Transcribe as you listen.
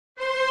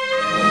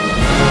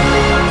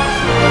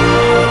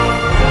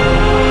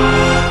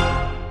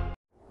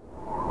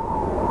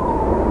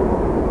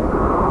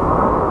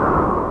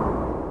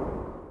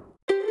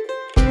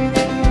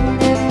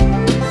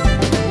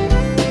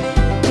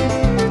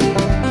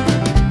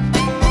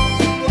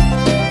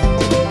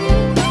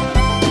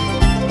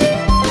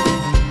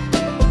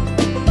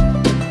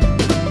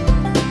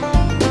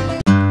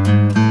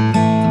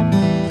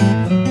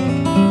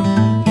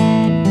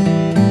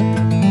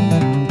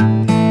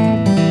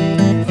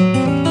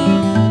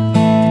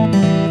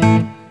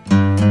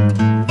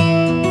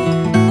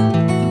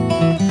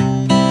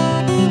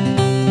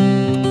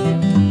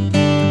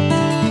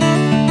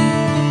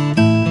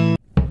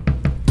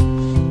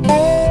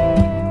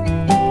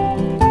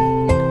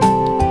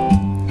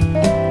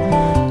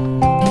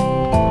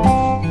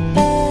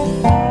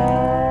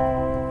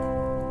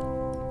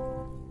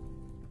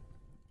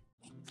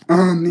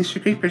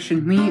Mr. Creeper,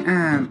 should we,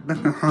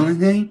 book a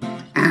holiday?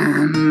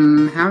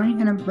 How are you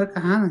gonna book a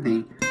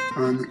holiday?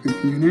 On the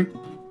computer?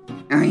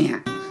 Oh, yeah.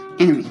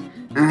 Anyways,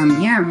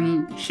 yeah,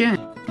 we should.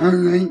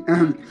 Alright,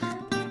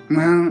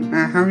 well,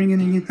 how are we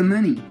gonna get the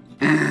money?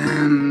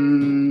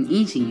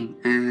 Easy.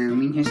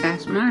 We just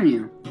ask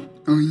Mario.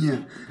 Oh, yeah.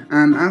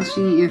 I'll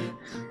see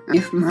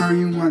if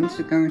Mario wants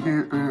to go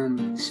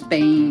to,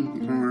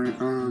 Spain,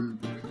 or,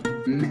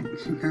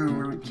 Mexico,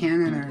 or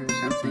Canada, or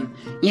something.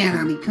 Yeah,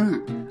 that'd be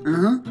cool.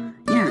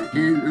 Yeah,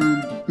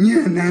 and,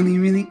 yeah, that'd be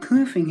really cool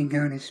if we could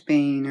go to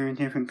Spain, or a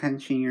different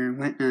country, or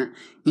whatnot.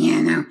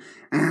 Yeah, no,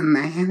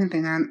 I haven't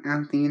been out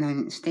of the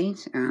United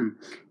States,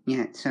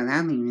 yet, so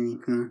that'd be really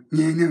cool.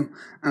 Yeah, no,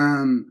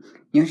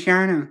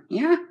 Yoshiano,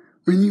 yeah?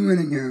 Where do you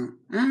wanna go?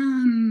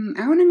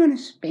 I wanna go to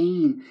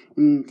Spain,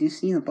 and to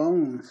see the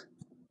bowls.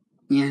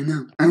 Yeah,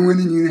 no, I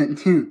wanna do that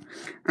too.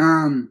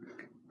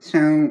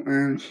 So,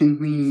 should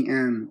we,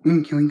 can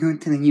we go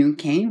to the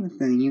UK with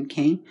the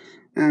UK?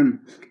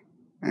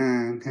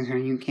 Does our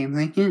UK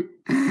like it?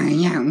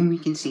 Yeah, well, we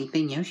can see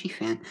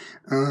Bigluigifan.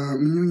 We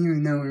don't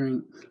even know where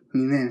he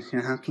lives,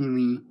 so how can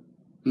we,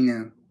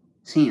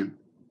 see him?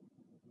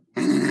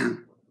 I don't know.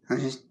 I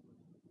was just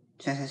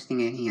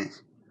suggesting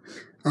ideas.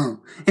 Oh,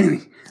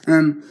 anyways,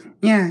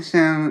 yeah, so,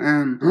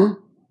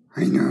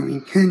 I know we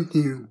could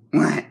do.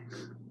 What?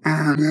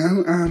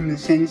 Well,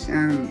 since,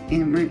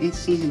 it's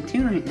season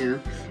 2 right now,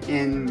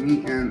 and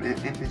we,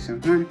 at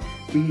episode 1,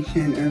 we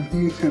should,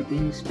 do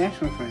something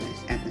special for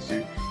this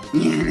episode.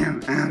 Yeah, no,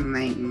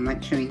 like,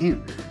 what should we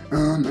do?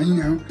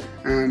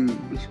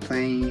 We should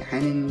play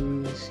hide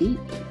and seek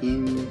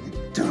in the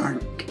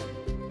dark.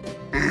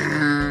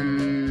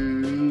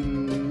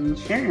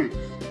 Sure.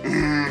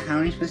 How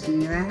are we supposed to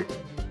do that?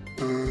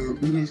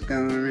 We just go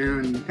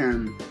around,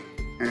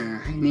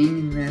 hiding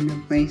in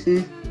random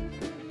places.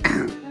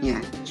 Oh,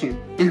 yeah, true.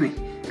 Anyway,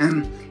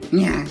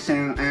 yeah,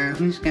 so,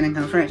 who's gonna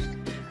go first?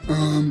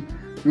 Well,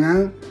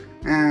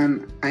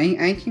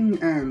 I can,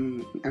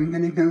 I'm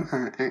gonna go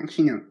hide.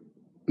 Actually, no.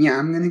 Yeah,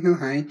 I'm gonna go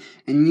hide,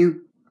 and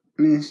you,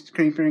 Mr.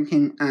 Creeper,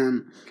 can,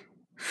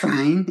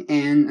 find,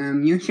 and,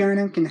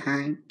 Yoshiano can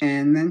hide,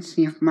 and let's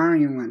see if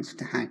Mario wants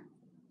to hide.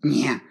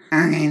 Yeah,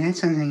 okay, that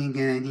sounds like a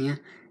good idea.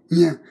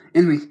 Yeah,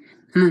 anyways,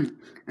 come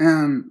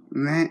on,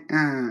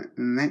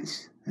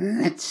 let's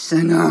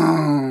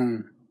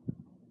go.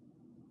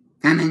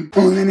 Coming.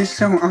 Oh, that is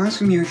so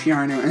awesome,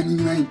 Yoshiano. I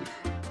mean, like,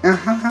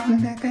 how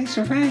did that guy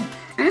survive?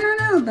 I don't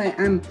know, but,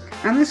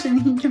 all of a sudden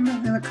he jumped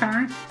out of the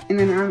car, and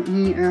then,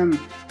 he,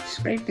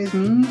 scraped his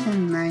knees,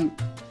 and, like,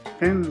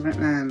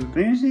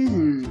 bruises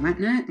and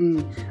whatnot,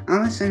 and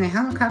all of a sudden a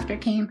helicopter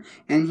came,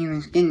 and he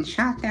was getting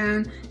shot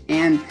down,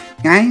 and,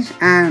 guys,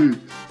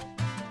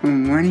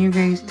 what are you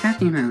guys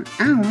talking about?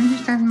 Oh, we're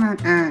just talking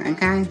about, a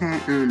guy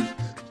that,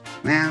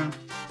 well,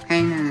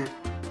 kinda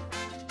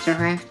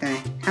survived the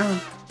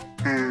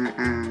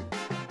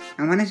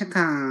what is it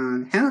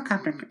called?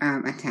 Helicopter,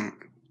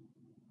 attack.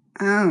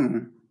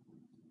 Oh.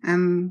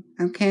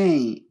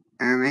 Okay.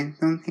 I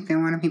don't think I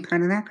want to be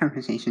part of that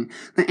conversation.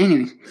 But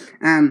anyways,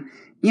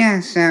 yeah,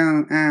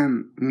 so,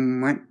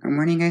 what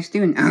are you guys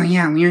doing? Oh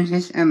yeah, we were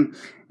just, gonna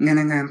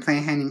go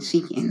play hide and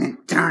seek in the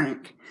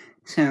dark.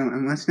 So,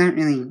 well, it's not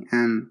really,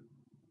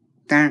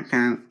 dark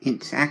out.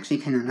 It's actually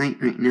kind of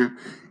light right now.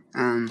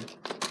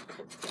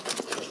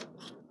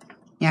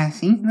 Yeah,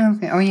 see?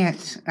 Oh yeah,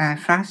 it's,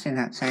 frosted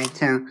outside,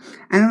 so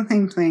I don't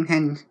think playing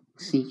hide and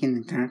seek in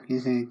the dark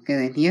is a good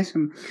idea.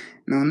 So,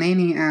 well,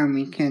 maybe,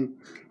 we could,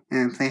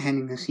 play hide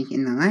and seek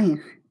in the light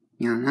if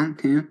y'all want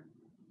to.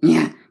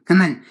 Yeah, come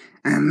on,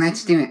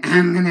 let's do it.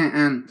 I'm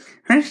gonna,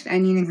 first I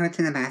need to go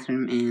to the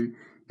bathroom, and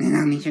then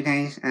I'll meet you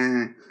guys,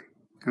 well,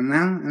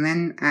 and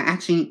then,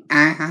 actually,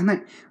 how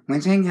about,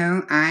 once I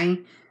go,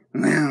 I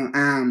will,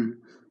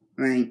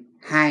 like,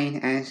 hide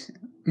as,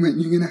 what,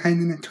 you're gonna hide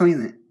in the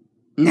toilet?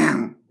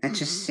 No, that's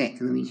just sick,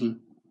 Luigi.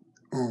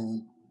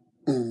 Oh,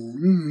 you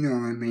know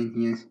I'm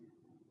ideas.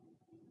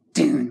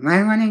 Dude, why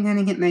am I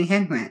gonna get my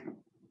head wet?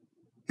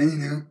 I don't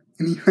know,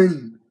 it'd be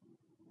funny.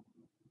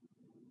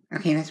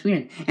 Okay, that's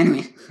weird.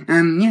 Anyways,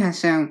 yeah,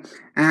 so,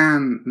 I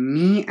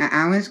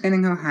was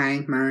gonna go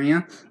hide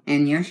Mario,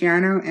 and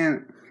Yoshiano,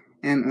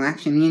 well,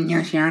 actually, me and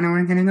Yoshiano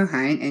were gonna go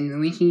hide, and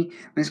Luigi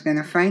was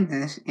gonna find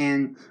us,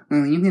 and,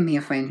 well, you can be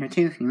a finder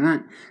too if you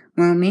want.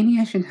 Well, maybe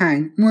I should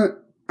hide. What?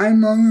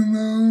 I'm all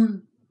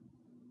alone.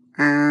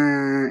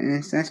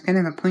 That's kind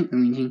of the point,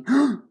 Luigi.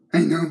 I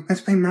know,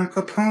 let's play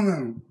Marco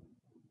Polo.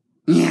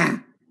 Yeah,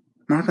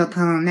 Marco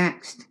Polo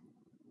next.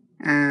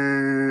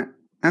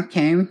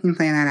 Okay, we can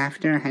play that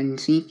after hide and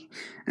seek.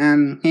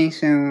 Okay,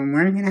 so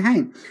where are we gonna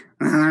hide?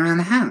 Well, around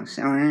the house,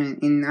 or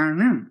in our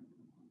room.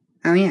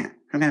 Oh yeah,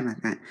 forgot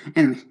about that.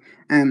 Anyways,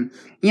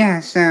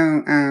 yeah,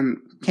 so,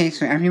 okay,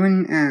 so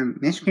everyone,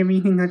 Miss Creeper,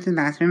 you can go to the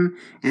bathroom,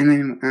 and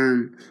then,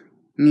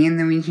 me and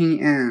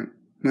Luigi,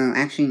 well,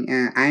 actually,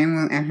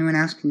 everyone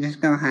else can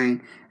just go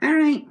hide.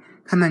 Alright,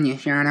 come on,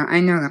 Yoshiano, I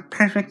know the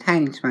perfect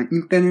hiding spot.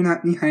 You better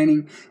not be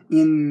hiding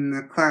in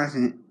the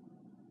closet.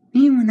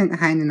 You wouldn't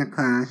hide in the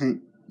closet.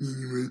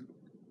 You would.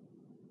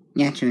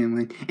 Yeah, true, it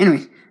would.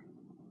 Anyways,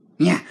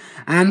 Yeah,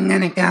 I'm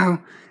gonna go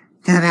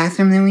to the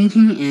bathroom,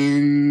 Luigi,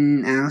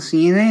 and I'll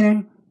see you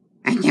later.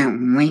 I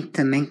can't wait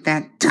to make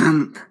that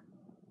dump.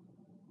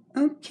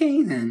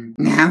 Okay, then.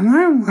 Now,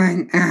 where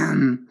would,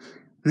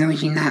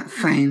 Luigi not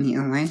find me?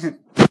 Oh, why is the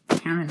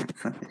camera not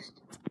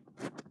focused?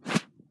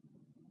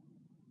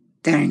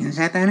 There we go. Is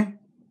that better?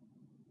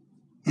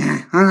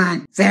 Yeah, hold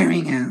on. There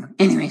we go.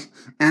 Anyways,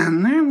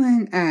 where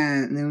would,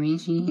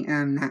 Luigi,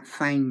 not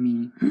find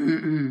me?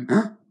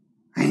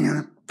 I know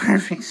the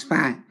perfect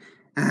spot.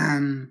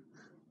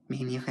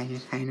 Maybe if I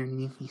just hide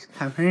underneath these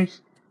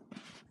covers.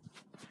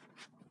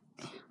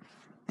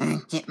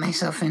 Get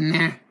myself in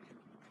there.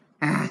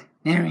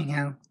 There we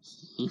go.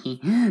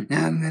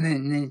 Now I'm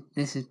gonna,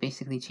 this is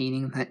basically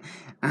cheating, but,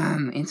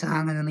 it's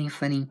all gonna be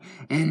funny,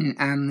 and,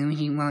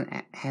 Luigi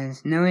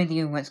has no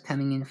idea what's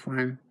coming in for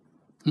him.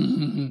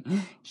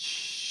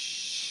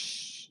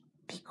 Shh,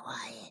 be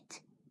quiet,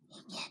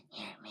 he can't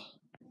hear me.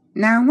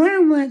 Now where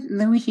would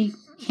Luigi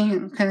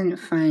couldn't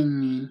find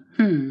me?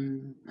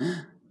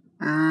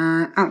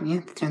 Oh, you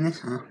have to turn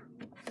this off.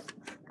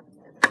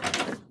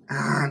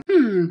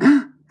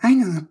 I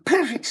know the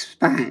perfect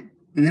spot.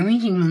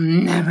 Luigi will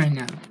never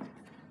know.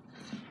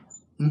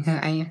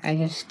 I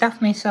just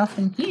stuffed myself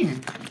in here.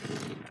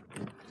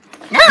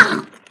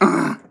 No!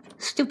 Oh,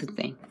 stupid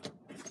thing.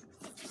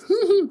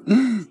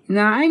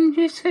 Now I'm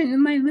just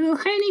in my little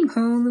hiding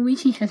hole.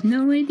 Luigi has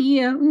no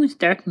idea. Ooh, it's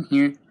dark in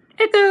here.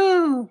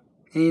 Echo!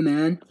 Hey,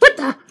 man. What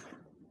the?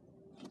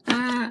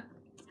 I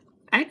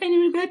can't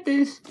even get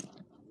this.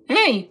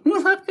 Hey,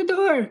 who locked the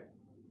door?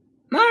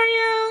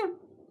 Mario?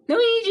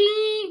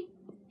 Luigi?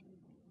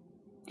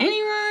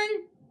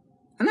 Anyone?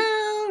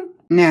 Hello?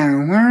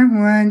 Now, where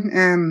would,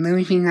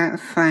 Luigi not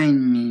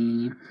find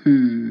me?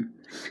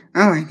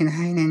 Oh, I can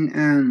hide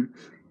in,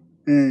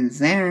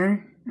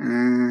 there.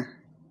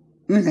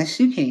 Ooh, that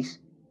suitcase.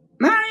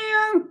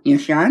 Mario!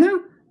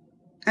 Yoshado?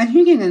 How'd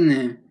you get in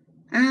there?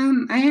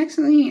 I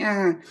actually,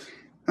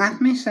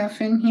 locked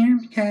myself in here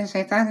because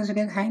I thought it was a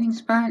good hiding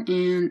spot,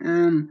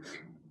 and,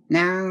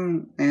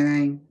 now that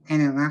I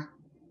kind of locked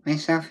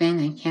myself in,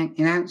 I can't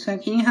get out, so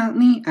can you help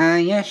me?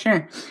 Yeah,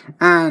 sure.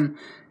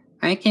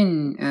 I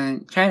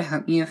can, try to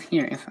help you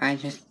if I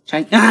just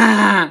try—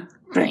 Ah!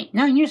 Great,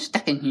 now you're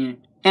stuck in here.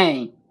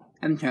 Hey,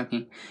 I'm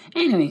joking.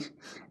 Anyways,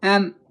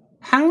 how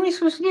are we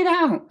supposed to get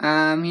out?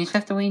 You just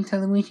have to wait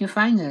until Luigi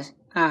finds us.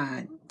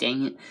 Ah,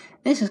 dang it.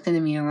 This is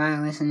gonna be a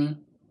while listening.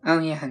 Oh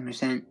yeah,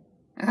 100%.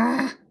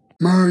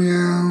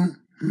 Mario!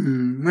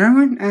 Where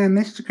would,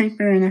 Mr.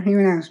 Creeper and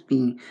everyone else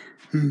be?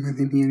 Would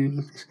they be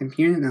underneath this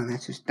computer? No,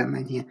 that's just a dumb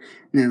idea.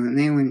 No,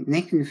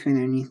 they could fit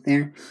underneath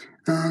there.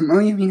 Oh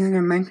yeah, we got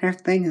our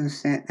Minecraft Lego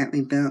set that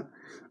we built,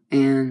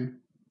 and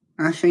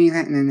I'll show you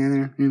that in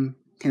another room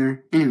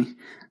tour. Anyways,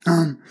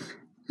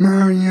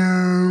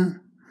 Mario!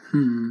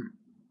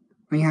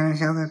 We have a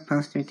Zelda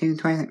poster too,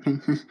 Twilight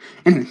Princess.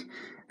 Anyways,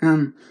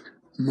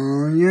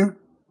 Mario?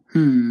 I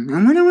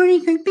wonder where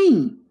he could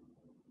be.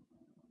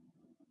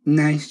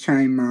 Nice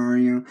try,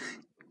 Mario.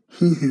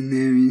 He's in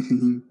there,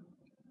 isn't he?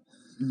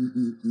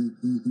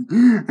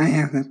 I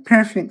have the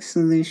perfect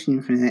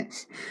solution for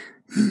this.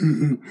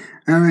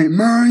 Alright,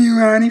 Mario,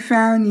 I already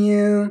found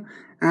you.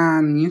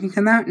 You can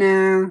come out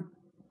now.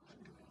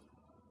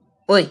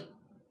 Oi.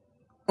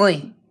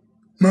 Oi.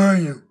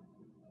 Mario.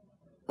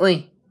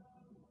 Oi.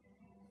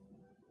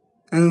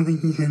 I don't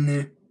think he's in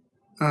there.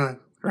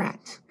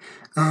 Rats.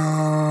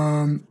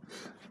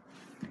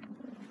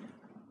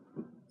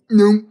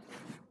 Nope.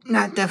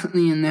 Not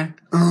definitely in there.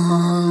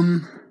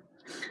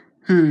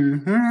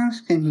 Where else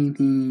could he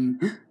be?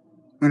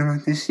 What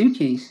about this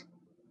suitcase?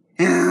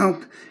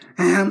 Help!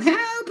 Help!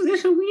 Help!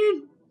 There's a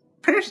weird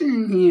person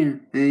in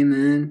here. Hey,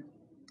 man.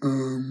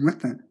 What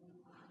the?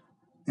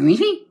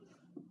 Luigi?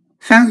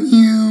 Found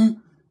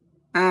you!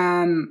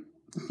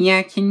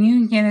 Yeah, can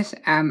you get us,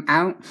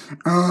 out?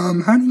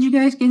 How did you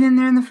guys get in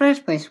there in the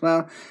first place?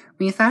 Well,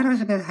 we thought it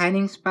was a good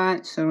hiding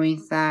spot, so we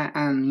thought,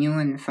 you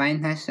wouldn't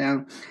find us,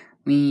 so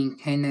we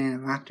kinda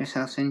locked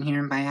ourselves in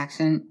here by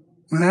accident.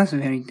 Well, that was a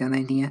very dumb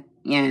idea.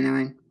 Yeah, I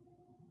know,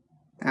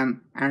 I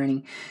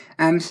already,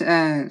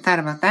 thought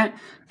about that.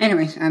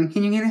 Anyways,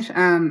 can you get us,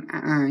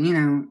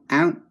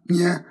 out?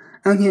 Yeah.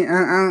 Okay,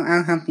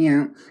 I'll help you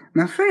out.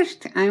 But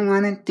first, I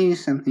want to do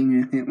something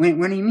real quick. Wait,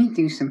 what do you mean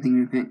do something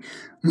real quick?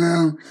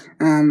 Well,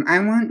 I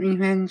want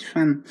revenge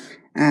from,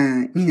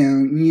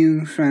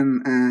 you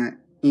from,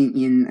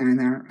 in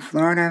our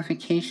Florida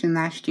vacation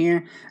last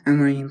year,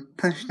 where you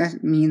pushed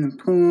me in the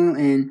pool,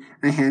 and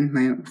I had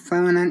my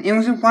phone on. It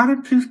was a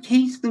waterproof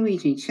case,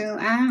 Luigi. Chill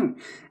out.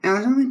 I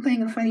was only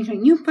playing a funny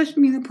joke. You pushed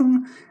me in the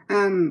pool,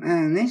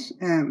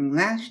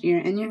 last year,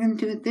 and you're gonna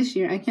do it this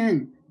year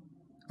again.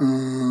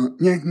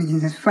 Yeah,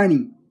 because it's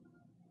funny.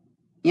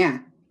 Yeah,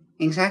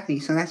 exactly.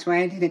 So that's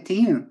why I did it to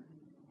you.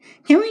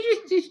 Can we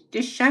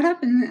just shut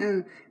up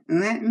and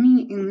let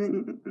me,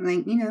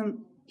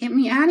 get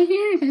me out of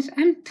here? Because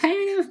I'm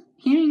tired of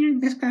hearing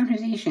this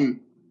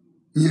conversation.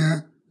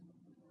 Yeah.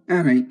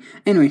 Alright.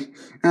 Anyways,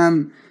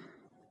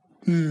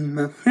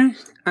 But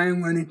first, I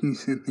want to do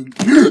something.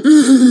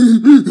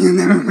 You'll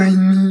never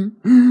find me.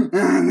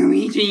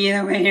 Luigi,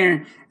 get over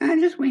here.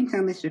 Just wait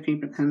till Mr.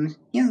 Creeper comes.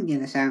 He'll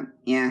get us out.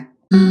 Yeah.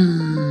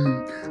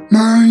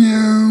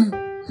 Mario.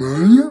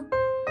 Mario?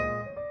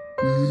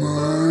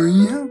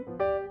 Mario?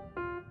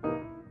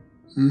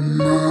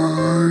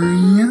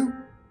 Mario?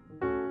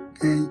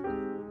 Hey.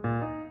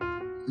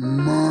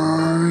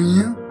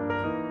 Mario?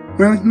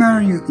 Where's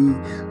Mario?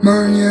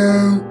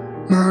 Mario?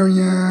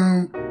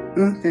 Mario?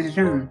 Oh, there's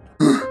John.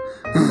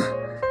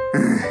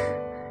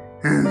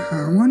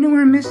 I wonder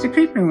where Mr.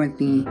 Creeper would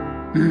be.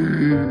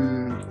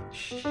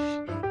 Shh.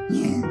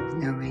 Yeah,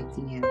 no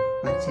idea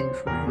what's in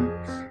for him.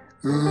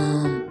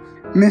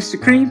 Mr.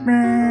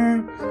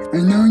 Creeper! I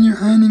know you're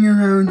hiding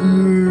around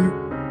here.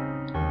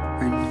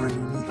 Are you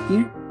underneath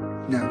here?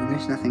 No,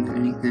 there's nothing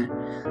underneath there.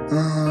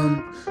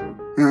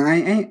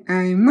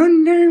 I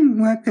wonder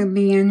what could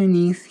be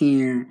underneath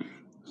here.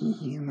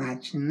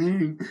 Watch and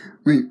learn.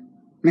 Wait,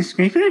 Mr.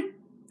 Creeper?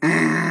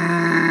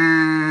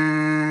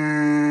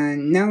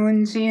 No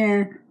one's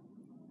here.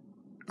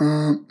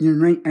 You're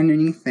right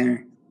underneath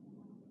there.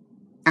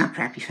 Oh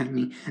crap, you found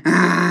me.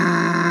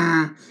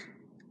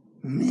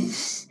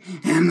 Miss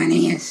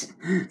Amadeus,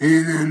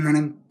 and I'm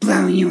gonna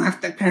blow you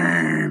off the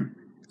curb.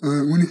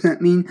 What does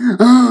that mean?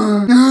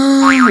 Oh,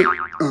 no!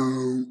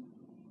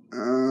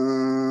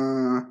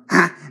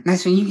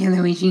 That's what you get,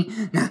 Luigi.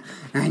 No,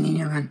 I need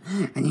to run.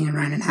 I need to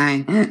run and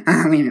hide. Wait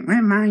a minute, where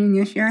are Mario and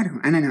Yoshi? I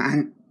don't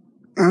know.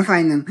 I'll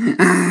find them.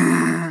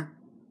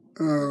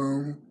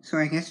 Oh, so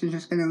I guess you're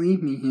just gonna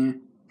leave me here.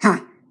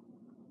 Ha!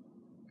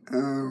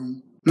 Oh.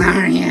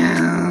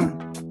 Mario!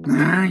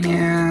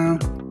 Mario!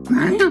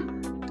 Mario?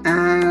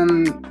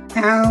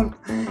 Help!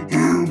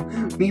 Help!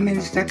 We've been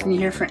stuck in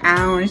here for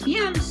hours.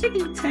 Yeah, I'm sick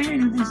and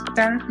tired of this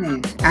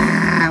darkness.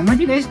 What are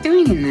you guys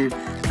doing in there?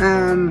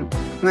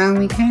 Well,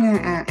 we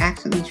kinda,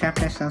 accidentally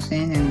trapped ourselves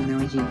in, and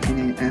Luigi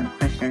kinda,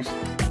 pushed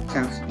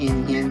ourselves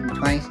in again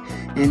twice,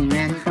 and he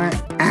ran for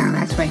it. Oh,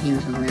 that's why he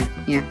was over there.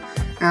 Yeah.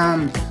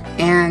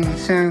 And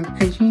so,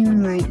 could you,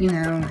 like,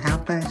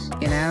 help us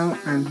get out?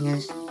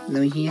 Because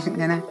Luigi isn't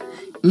gonna?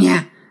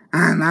 Yeah,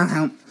 I'll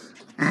help.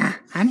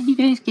 How did you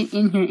guys get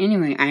in here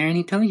anyway? I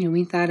already told you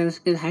we thought it was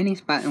a good hiding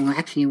spot. Well,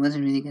 actually, it was a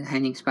really good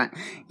hiding spot.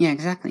 Yeah,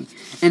 exactly.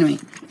 Anyway,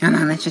 come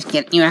on, let's just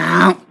get you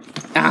out.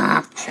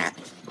 Ah, crap.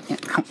 Yeah,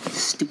 ow,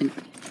 stupid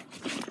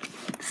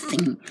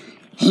thing.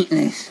 Hate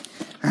this.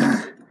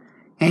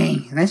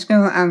 Hey, let's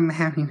go,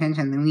 have revenge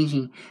on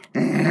Luigi.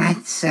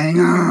 Let's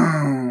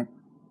go.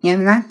 Yeah,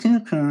 not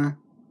too cool.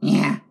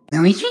 Yeah.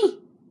 Luigi?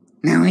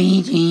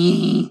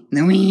 Luigi,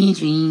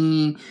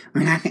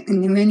 we're not gonna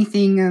do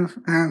anything of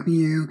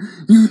you.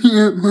 You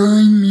can't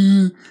find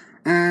me.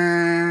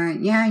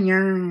 Yeah,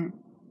 you're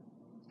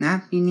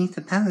not beneath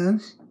the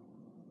pillows.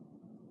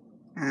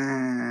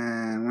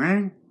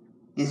 Where?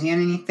 Is he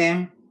underneath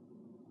there?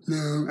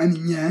 No, I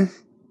mean,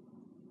 yes.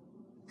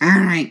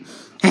 Alright.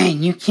 Hey,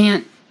 you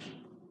can't.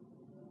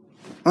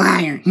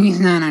 Liar,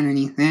 he's not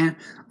underneath there.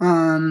 Where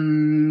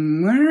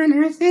on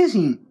earth is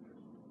he?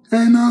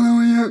 I'm all the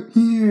way up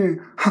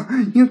here.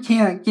 You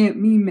can't get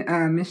me,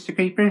 Mr.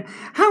 Creeper.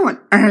 How on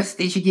earth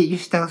did you get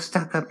yourself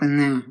stuck up in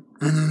there?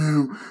 I don't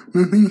know.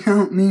 But please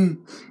help me.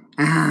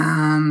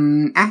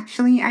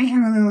 Actually, I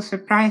have a little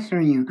surprise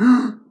for you.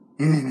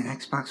 Is it an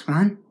Xbox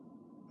One?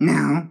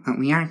 No, but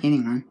we are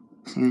getting one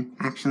soon,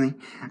 actually.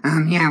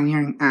 Yeah, we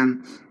are,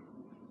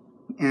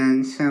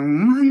 and so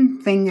one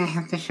thing I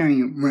have to show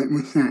you.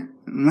 What's that?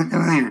 Look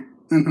over there.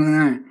 Look over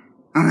there.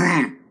 Over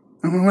there.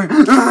 No, I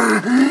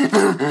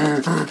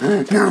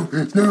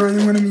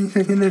don't want to be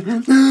stuck in there.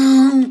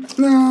 No.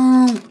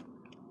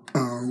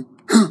 Oh,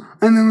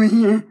 I'm over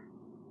here.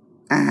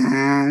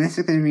 This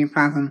is gonna be a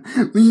problem.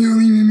 We don't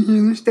leave him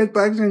here. There's dead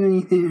bugs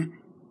underneath here.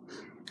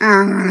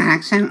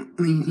 Relax. I won't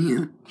leave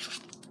you.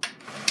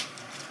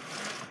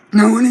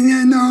 No one in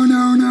there. No.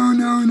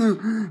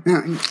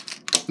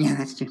 Yeah,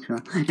 that's too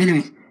cool.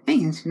 Anyways, hey,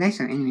 it's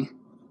nicer. Anyways,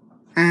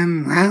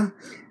 well,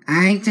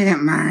 I did it,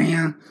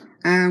 Mario.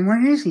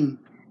 Where is he?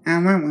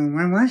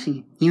 Where was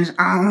he? He was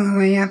all the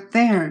way up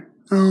there.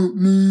 Oh,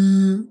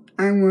 me.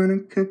 I want a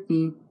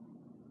cookie.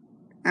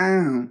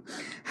 Oh.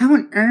 How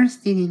on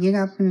earth did he get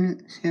up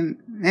in him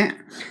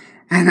there?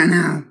 I don't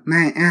know,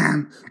 but,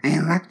 I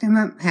locked him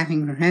up,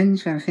 having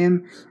revenge of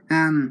him,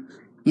 locking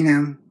me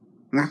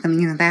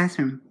in the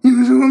bathroom. It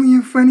was only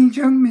a funny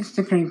joke,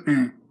 Mr.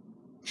 Creeper.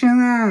 Chill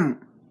out.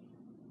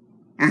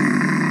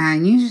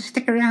 You just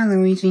stick around,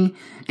 Luigi,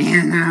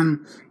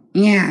 and,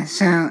 yeah,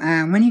 so,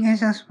 what do you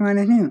guys else want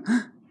to do?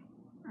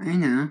 I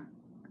know.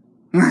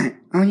 What?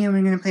 Oh yeah,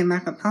 we're gonna play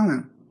Marco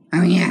Polo.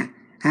 Oh yeah.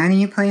 How do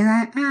you play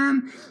that?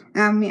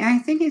 I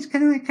think it's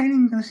kind of like hide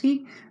and go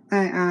seek,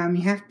 but,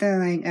 you have to,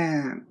 like,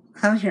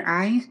 close your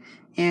eyes,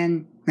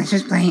 and let's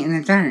just play it in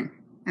the dark.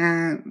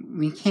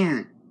 We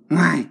can't.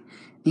 Why?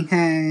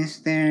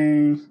 Because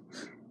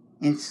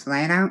it's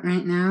light out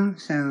right now,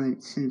 so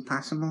it's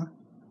impossible.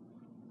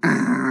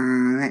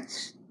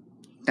 Let's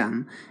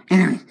dumb.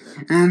 Anyway,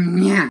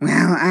 yeah.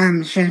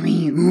 Well, should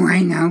we? Ooh,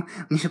 I know.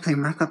 We should play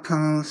Marco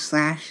Polo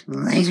 /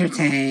 laser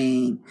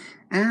tag.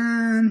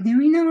 Do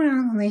we know where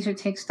all the laser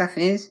tag stuff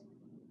is?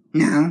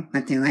 No,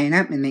 but they light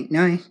up and make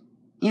noise.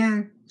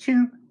 Yeah,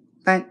 true.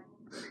 But,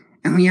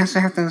 and we also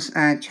have those,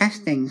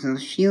 chest things,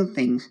 those shield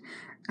things,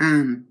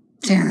 so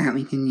that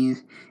we can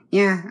use.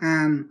 Yeah,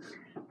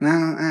 where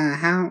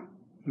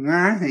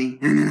are they?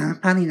 I don't know,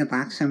 probably the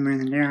box somewhere in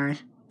the garage.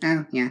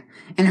 Oh, yeah.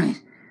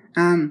 Anyways,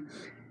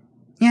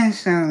 yeah,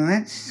 so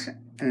let's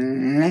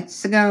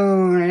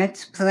go.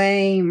 Let's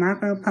play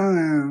Marco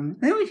Polo.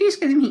 Luigi's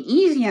gonna be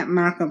easy at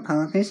Marco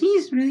Polo, because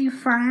he's really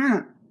far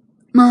out.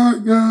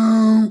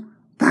 Marco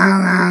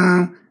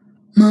Polo!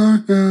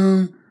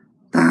 Marco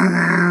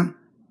Polo!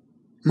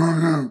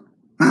 Marco!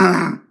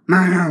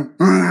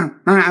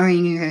 Oh,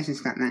 you guys should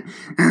stop that.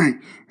 Alright,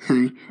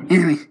 sorry.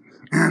 Anyways,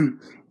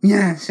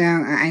 yeah, so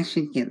I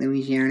should get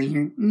Luigi out of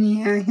here.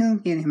 Yeah, he'll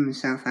get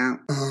himself out.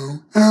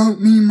 Oh, help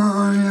me,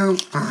 Mario!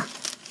 Ah,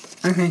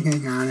 I think I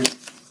got it.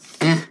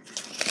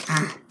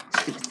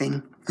 Stupid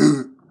thing.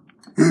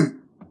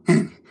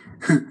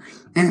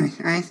 Anyways,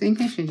 I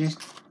think I should just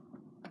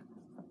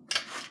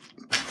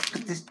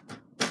put this.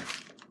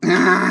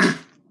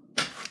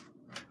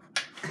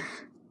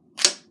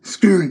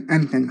 Screw it,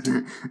 I'm done with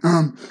that.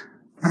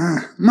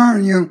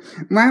 Mario,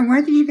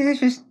 why did you guys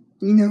just,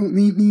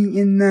 leave me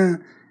in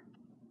there?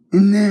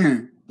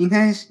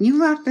 Because you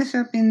locked us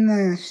up in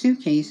the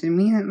suitcase and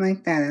we didn't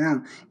like that at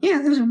all. Yeah,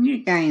 there was a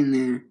weird guy in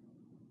there.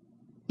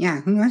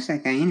 Yeah, who was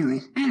that guy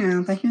anyways? I don't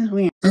know, but he was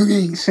weird.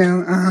 Okay,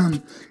 so,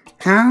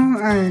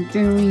 how,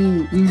 do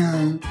we,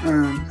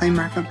 play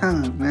Marco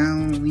Polo?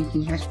 Well, we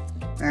can just,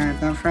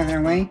 go further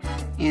away,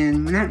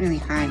 and we're not really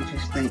high,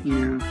 just like,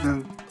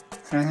 go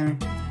further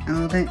a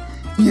little bit.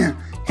 Yeah,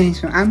 okay,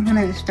 so I'm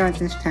gonna start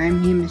this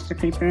time, me and Mr.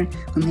 Creeper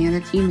on the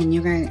other team, and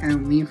you guys,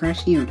 we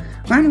versus you.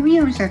 Why do we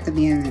always have to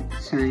be in the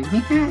time?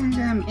 Because,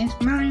 it's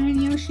Mario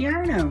and Yoshi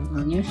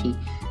well, Yoshi,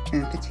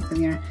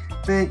 particularly,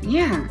 but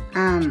yeah,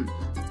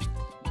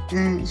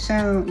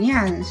 so,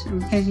 yeah,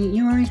 because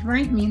you always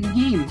write me in the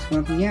games.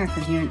 Well, yeah,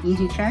 because you're an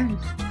easy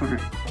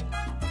transport.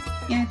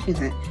 Yeah, do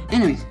that.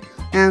 Anyways,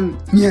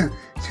 yeah,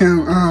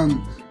 so,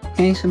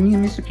 okay, so me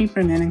and Mr. Creeper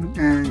are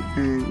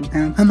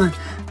gonna, come on,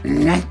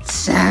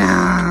 let's,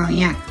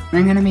 yeah,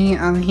 we're gonna be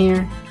over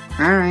here.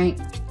 Alright,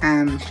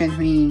 should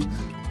we,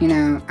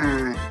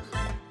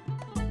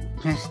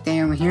 just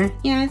stay over here?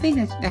 Yeah, I think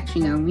that's,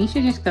 actually, no, we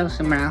should just go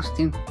somewhere else,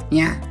 too.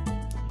 Yeah.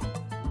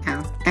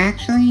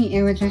 Actually,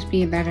 it would just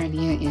be a better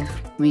idea if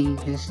we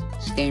just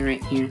stay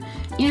right here.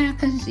 Yeah,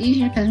 because it's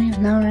easier because we have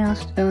nowhere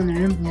else to go in the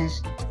room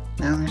because,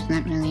 well, there's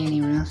not really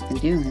anywhere else to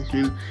do in this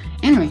room.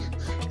 Anyways,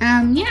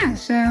 yeah,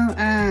 so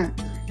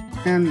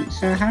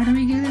how do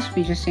we do this?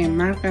 We just say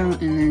Marco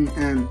and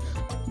then,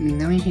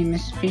 Luigi and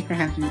Mrs. Creeper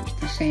have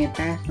to say it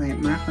back like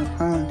Marco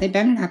Polo. They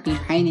better not be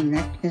hiding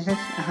that because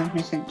that's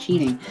 100%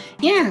 cheating.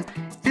 Yeah,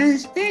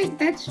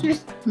 that's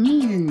just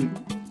me and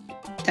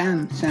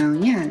dumb, so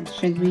yeah,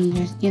 should we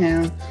just,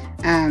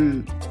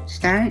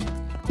 start?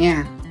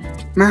 Yeah.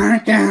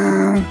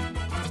 Marco!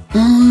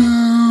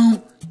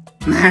 Polo!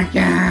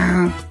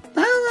 Marco!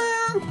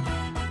 Polo!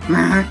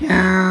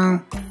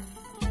 Marco!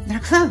 They're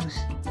close.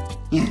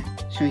 Yeah,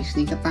 should we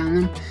sneak up on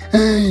them?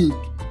 Hey!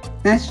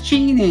 That's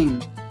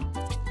cheating!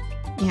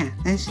 Yeah,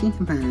 let's sneak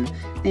up on them.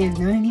 They have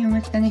no idea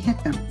what's gonna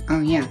hit them. Oh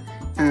yeah,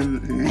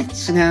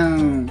 let's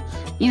go!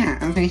 Yeah,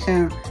 okay,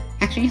 so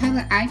actually, how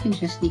about I can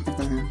just sneak up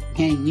on them?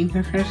 Okay, you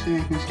go first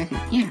and I go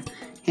second. Yeah.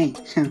 Hey,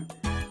 so,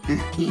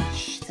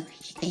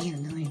 they have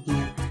no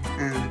idea.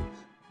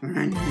 We're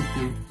on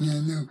here. Yeah,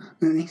 no.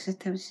 Well, they said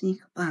they would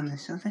sneak up on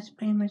us, so that's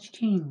pretty much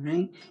cheating,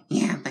 right?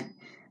 Yeah, but,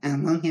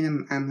 we'll get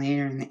them,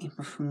 later in the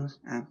April Fool's,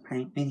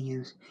 prank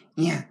videos.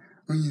 Yeah.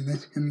 Oh yeah,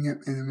 that's coming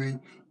up by the way.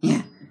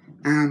 Yeah.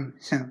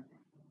 So,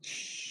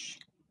 shh.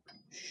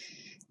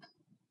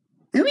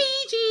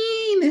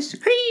 Luigi! Mr.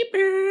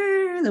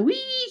 Creeper!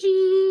 Luigi!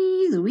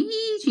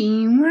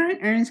 What on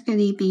earth could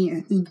he be?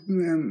 I think,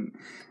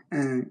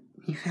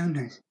 he found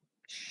us.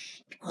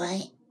 Shh,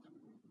 what?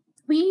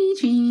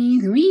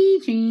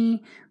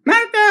 Luigi!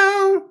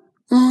 Marco!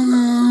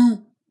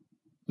 Polo!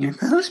 You're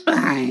close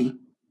by.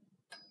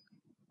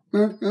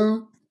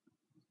 Marco?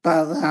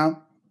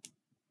 Polo?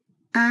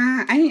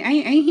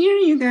 I hear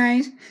you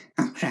guys.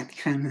 Oh crap, he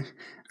found us.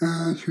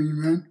 Should we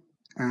run?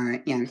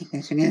 Yeah, I think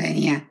that's a good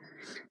idea.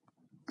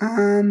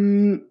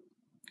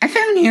 I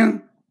found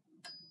you!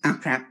 Oh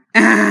crap.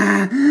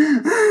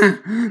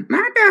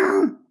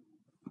 Marco!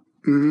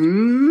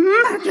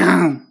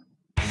 Marco!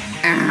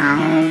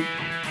 Ow!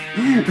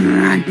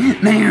 Run!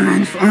 May I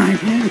run for it?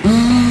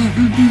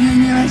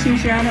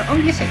 Oh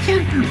yes I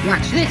can!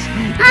 Watch this!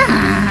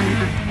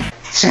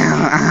 So,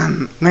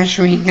 where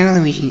should we go,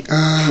 Luigi?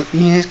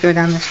 You just go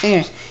down the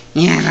stairs.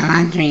 Yeah, the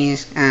laundry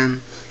is,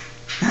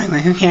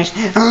 who cares?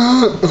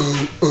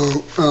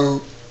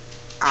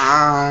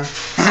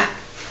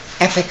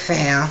 Epic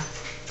fail.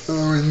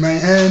 Oh, and my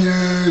head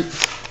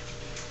hurts.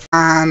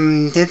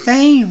 Did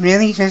they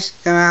really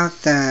just go out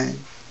the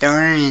door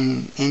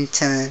and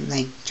into,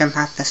 like, jump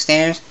out the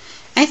stairs?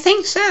 I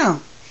think so.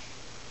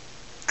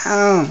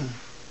 Oh,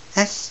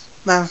 that's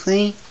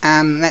lovely.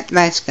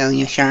 Let's go,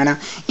 Yoshardo.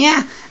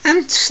 Yeah,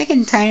 I'm sick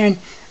and tired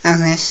of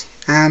this.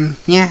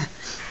 Yeah.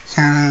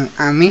 So,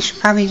 we should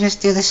probably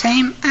just do the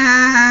same.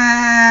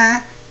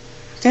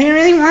 Do you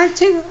really want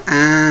to?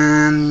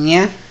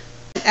 Yeah.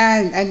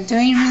 Do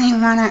you really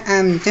wanna,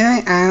 do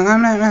it? I'm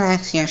gonna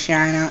relax,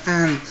 Yoshardo.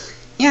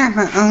 Yeah,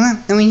 but, oh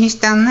look, Luigi's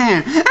down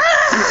there.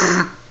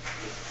 Ah!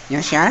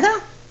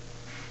 Yoshardo?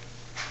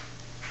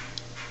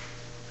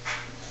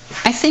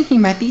 I think he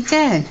might be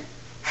dead.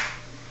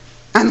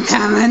 I'm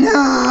coming!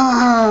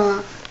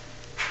 Oh!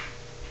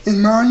 Did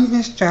Mario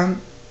just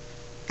jump?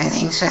 I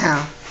think so.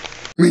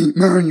 Wait,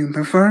 Mario,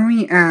 before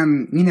we,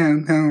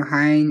 go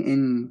hide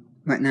and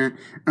whatnot,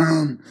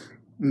 I'm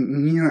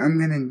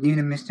gonna do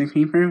to Mr.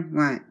 Creeper.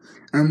 What?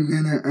 I'm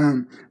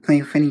gonna, play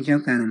a funny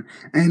joke on him.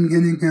 I'm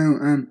gonna go,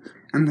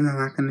 I'm gonna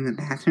lock him in the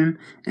bathroom,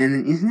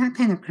 and isn't that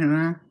kind of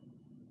cruel?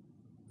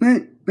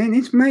 But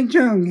it's my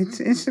joke.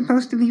 It's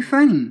supposed to be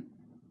funny.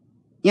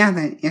 Yeah,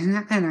 but isn't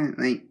that kind of,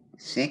 like,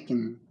 sick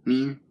and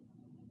mean?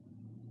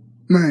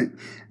 But,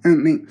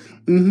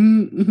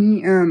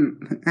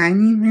 I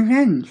need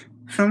revenge.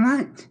 For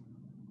what?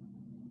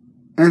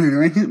 I don't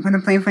know, I just want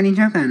to play a funny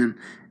joke on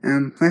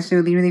him. Plus it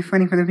would be really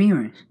funny for the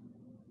viewers.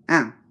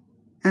 Oh.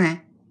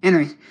 Okay.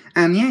 Anyways,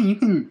 yeah, you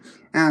can,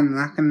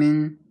 lock him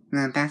in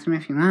the bathroom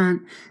if you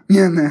want.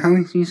 Yeah, but how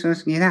is he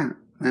supposed to get out?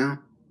 Well,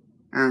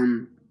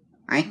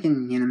 I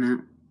can get him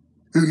out.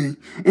 Okay.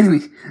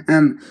 Anyways, but,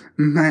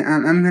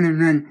 I'm gonna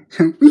run,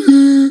 so...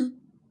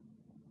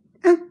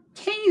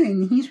 Okay,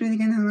 then, he's really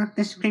gonna lock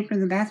Mr. Creeper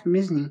in the bathroom,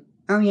 isn't he?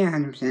 Oh yeah,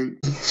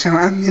 100%. So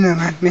I'm gonna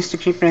lock Mr.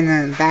 Creeper in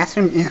the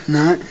bathroom. If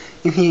not,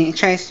 if he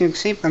tries to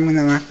escape, I'm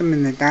gonna lock him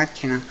in the dog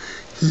kennel.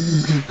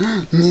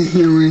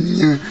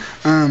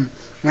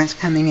 What's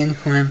coming in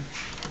for him?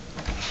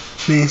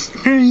 Mr.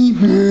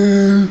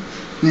 Creeper!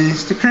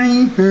 Mr.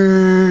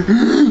 Creeper!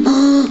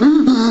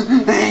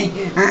 Hey,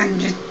 I'm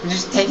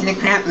just taking a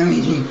crap,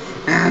 Luigi.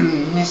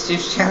 Mr.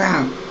 Chill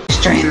out.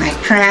 Destroying my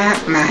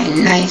crap, my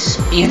nice,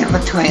 beautiful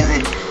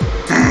toilet.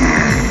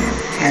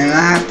 I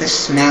love the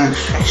smell of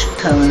fresh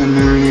poo in the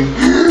morning.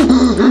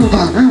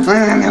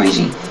 Oh,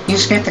 Luigi, you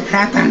scared the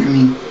crap out of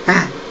me.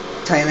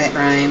 Toilet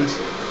rhymes.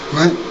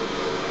 What?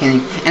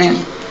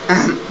 Anyway,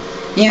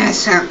 yeah,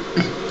 so,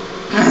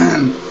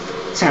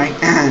 sorry,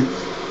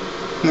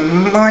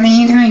 what are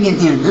you doing in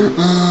here?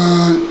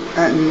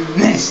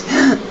 This.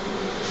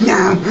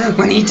 No,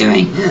 what are you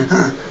doing?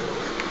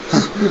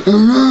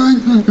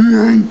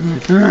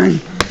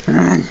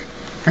 Run.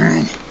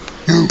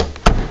 No.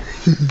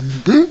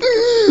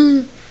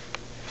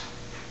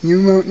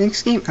 You won't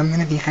escape. I'm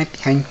gonna be hide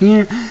behind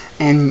here,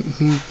 and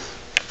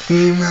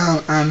he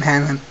will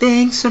have a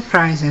big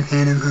surprise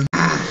ahead of him.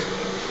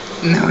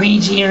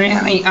 Luigi,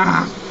 really?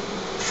 Oh,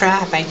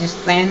 crap! I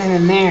just landed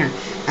in there.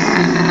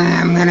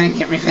 I'm gonna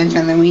get revenge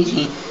on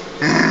Luigi.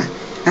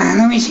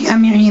 Luigi,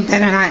 come here. You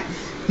better not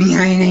be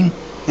hiding.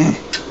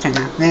 Turn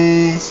off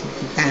this.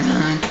 Put that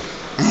on.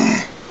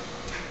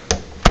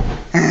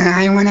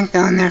 I want to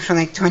go in there for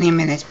like 20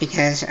 minutes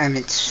because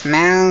it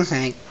smells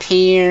like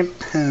pure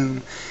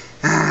poo.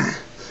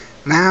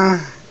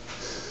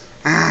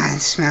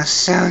 It smells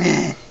so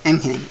good. I'm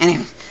kidding.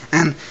 Anyway,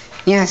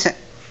 yeah,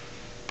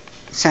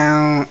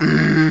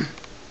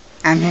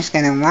 I'm just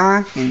gonna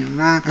walk and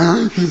walk.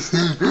 He's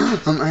there.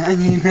 I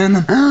need to grab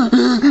him.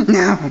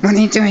 No, what are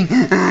you doing?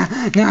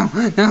 No,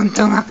 don't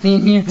lock me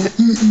in here.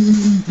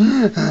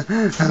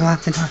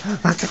 Lock the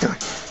door.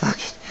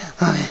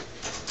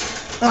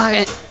 Lock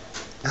it.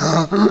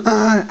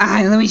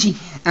 Luigi,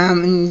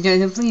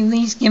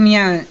 please get me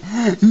out.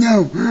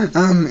 No,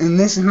 and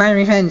this is my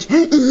revenge.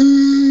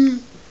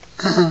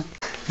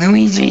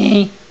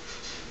 Luigi,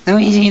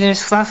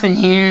 there's fluff in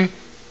here.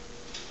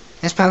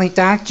 There's probably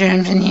dog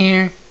germs in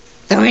here.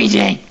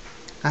 Luigi!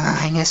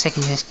 I guess I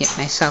can just get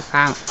myself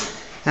out.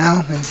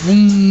 Oh,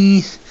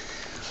 please.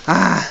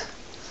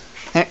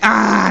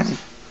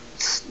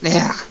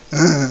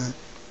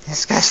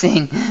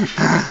 Disgusting.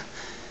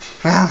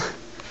 Well,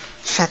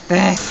 shut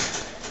that.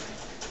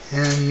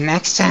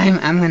 Next time,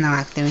 I'm gonna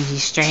lock Luigi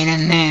straight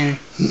in there.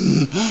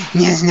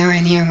 He has no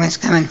idea what's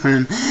coming for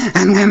him.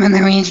 I'm coming,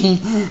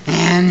 Luigi,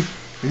 and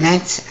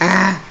let's,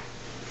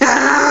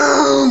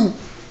 Oh!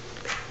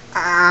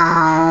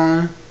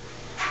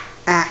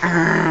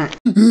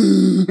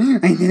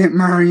 I did it,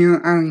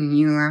 Mario. Oh,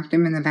 you locked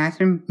him in the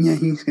bathroom? Yeah,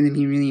 he's gonna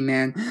be really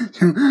mad.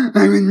 So,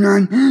 I would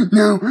run.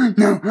 No.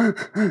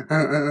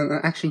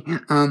 Actually,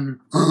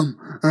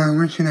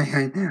 where should I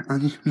hide? I'll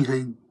just be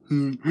hiding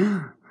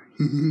here.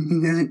 He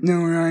doesn't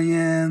know where I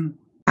am.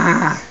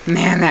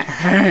 Man, that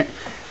hurt.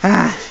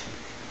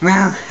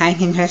 Well, I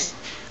can just...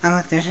 Oh,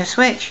 look, there's a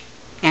Switch.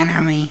 And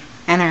our Wii.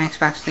 And our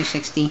Xbox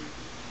 360.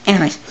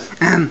 Anyways,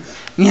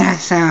 yeah,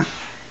 so...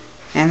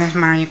 And there's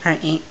Mario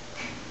Kart 8.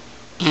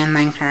 And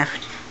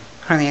Minecraft.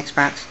 For the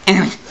Xbox.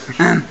 Anyways,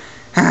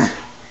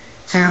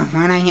 so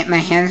when I get my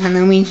hands on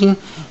Luigi,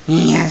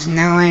 he has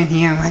no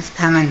idea what's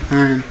coming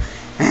for him.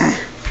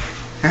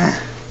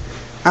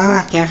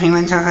 Oh, look,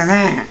 everyone's over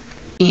there.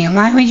 Yeah,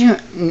 why would you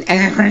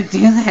ever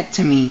do that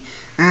to me?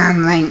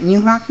 Like, you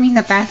locked me in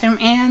the bathroom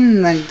and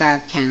the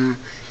dog kennel.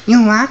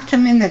 You locked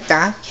him in the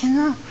dog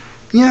kennel?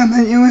 Yeah,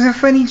 but it was a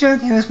funny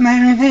joke. It was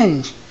my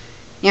revenge.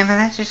 Yeah, but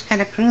that's just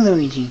kind of cruel,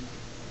 Luigi.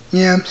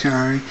 Yeah, I'm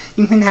sorry.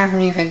 You can have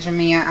revenge on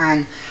me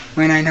on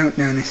when I don't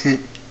notice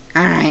it.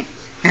 Alright,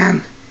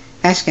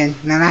 that's good.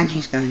 The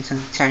laundry's going, so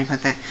sorry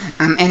about that.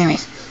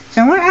 Anyways,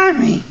 so where are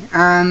we?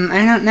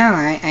 I don't know.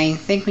 I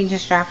think we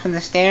just dropped from the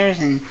stairs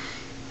and,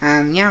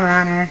 yeah, we're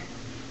on our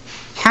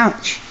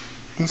couch.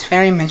 It's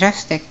very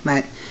majestic,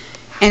 but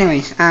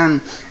anyways,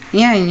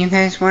 yeah, you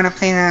guys want to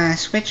play the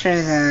Switch or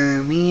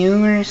the Wii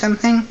U or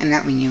something?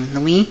 Not Wii U, the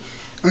Wii?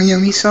 Oh yeah,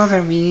 we sold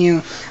our Wii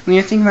U. We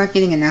were thinking about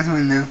getting another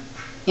one though.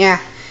 Yeah,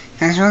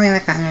 it was only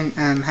like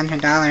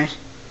 $100.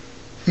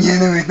 Yeah,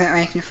 no, I bet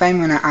I can find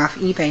one off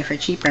eBay for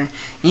cheaper.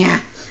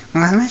 Yeah,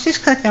 well, let's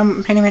just collect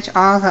pretty much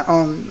all the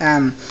old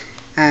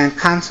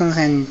consoles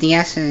and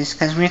DS's,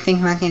 because we're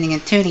thinking about getting a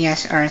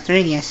 2DS or a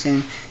 3DS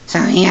soon. So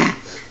yeah,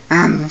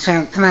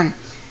 so come on,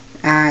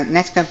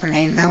 let's go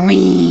play the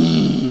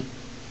Wii.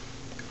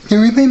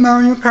 Can we play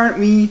Mario Kart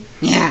Wii?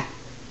 Yeah.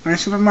 Or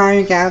Super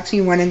Mario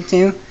Galaxy 1 and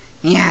 2?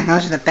 Yeah,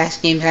 those are the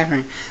best games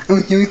ever.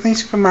 Oh, can we play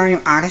Super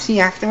Mario Odyssey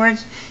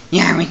afterwards?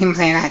 Yeah, we can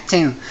play that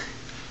too.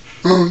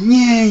 Oh,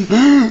 yay!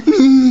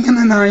 Come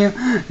on, Mario.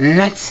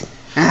 Let's,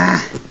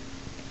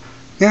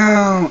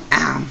 go.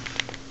 Ow.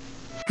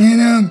 You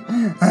know,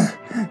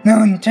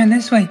 no, turn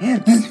this way.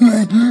 This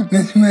way.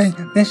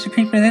 Mr.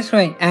 Creeper, this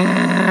way.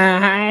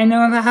 I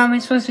know about how am I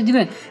supposed to do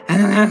it. I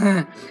don't have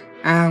a,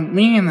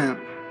 Wii remote.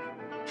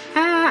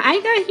 I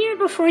got here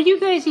before you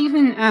guys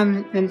even,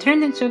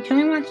 turned it, so can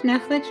we watch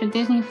Netflix or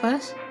Disney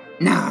Plus?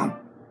 No.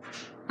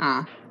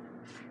 Aw.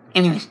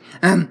 Anyways,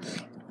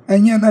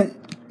 yeah, but,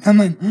 come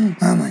on.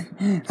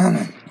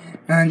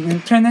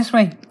 Turn this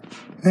way.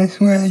 This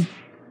way.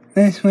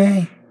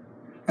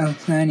 Oh,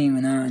 it's not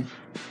even on.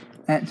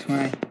 That's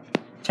why.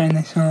 Turn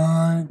this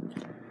on.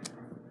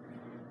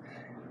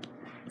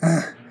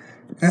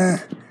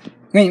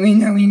 Wait,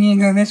 no, we need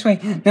to go this way.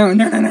 No,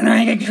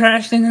 I get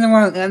crashed into the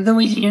wall.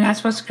 Luigi, you're not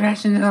supposed to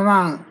crash into the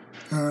wall.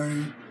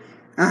 Sorry.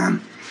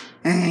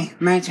 Okay,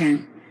 my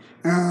turn.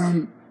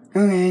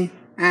 Okay.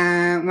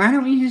 Why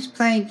don't we just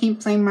keep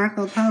playing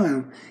Marco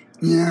Polo?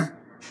 Yeah.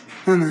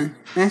 Come on,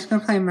 let's go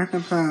play Marco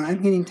Polo.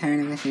 I'm getting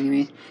tired of this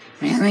anyways.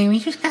 Really? We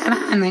just got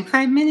on like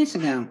 5 minutes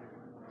ago.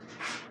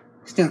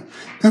 Still,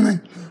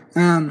 come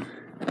on.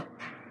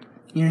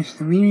 Here's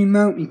the Wii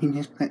remote. We can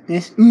just put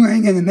this. Ooh,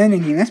 I got a better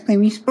idea. Let's play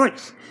Wii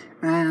Sports.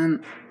 No.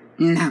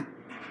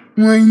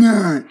 Why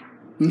not?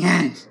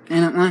 Yes, I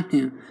don't want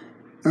to.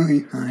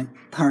 Okay, fine.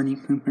 Party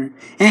pooper.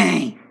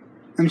 Hey!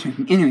 I'm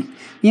joking. Anyway,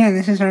 yeah,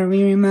 this is our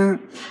Wii remote.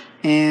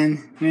 And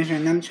there's our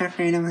nunchuck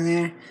right over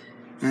there.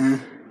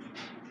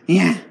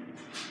 Yeah.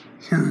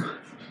 So,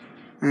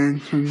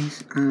 turn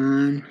this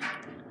on.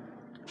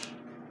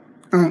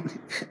 Oh,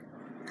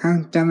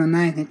 how dumb am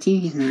I? The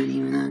TV's not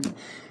even on.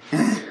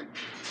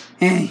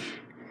 Hey.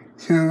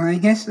 So, I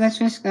guess let's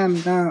just, go,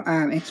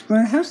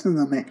 explore the house a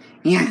little bit.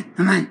 Yeah,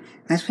 come on.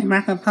 Let's play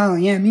Marco Polo.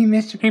 Yeah, me and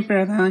Mr. Creeper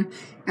are going.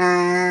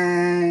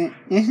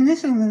 Isn't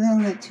this a little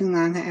bit too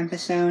long, the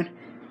episode?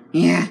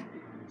 Yeah.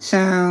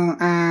 So,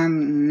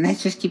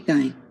 let's just keep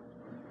going.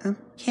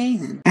 Okay,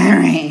 then.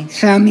 Alright,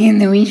 so me and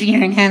Luigi are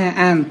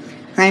gonna,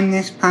 climb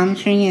this palm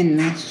tree and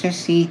let's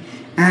just see,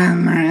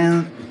 where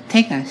it'll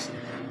take us.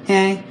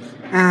 Okay?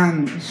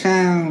 So,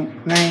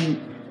 like,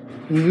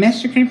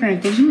 Mr. Creeper,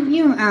 did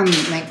you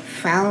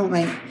fell,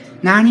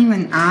 not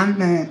even on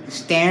the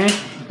stairs?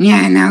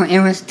 Yeah, no, it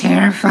was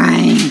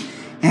terrifying.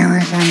 It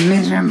was,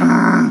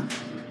 miserable.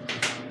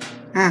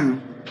 Oh.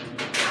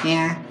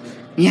 Yeah.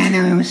 Yeah,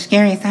 no, it was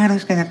scary. I thought I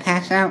was gonna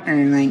pass out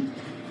or,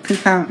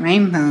 poop out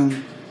rainbow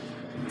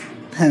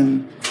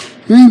poo.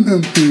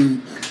 Rainbow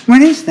poo.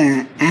 What is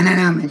that? I don't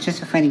know, it's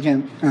just a funny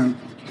joke. Oh,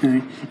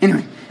 sorry.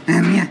 Anyway,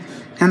 yeah.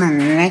 Come on,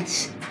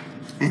 let's...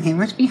 Okay,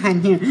 what's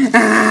behind here?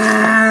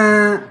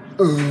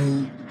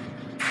 Oh.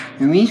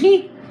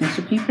 Luigi?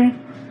 Mr. Creeper?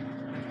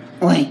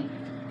 Wait.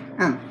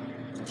 Oh.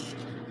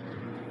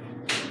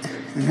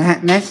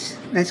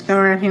 Let's go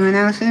where everyone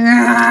else is.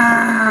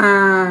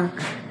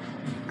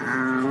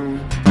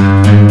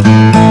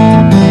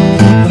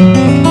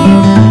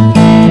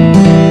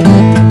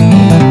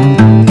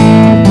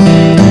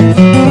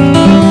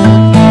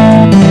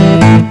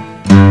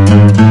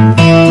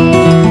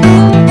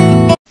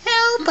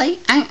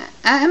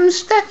 I'm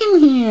stuck in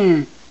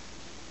here.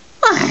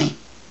 Why?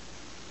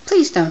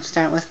 Please don't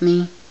start with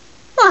me.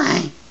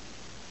 Why?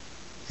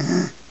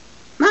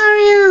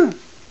 Mario!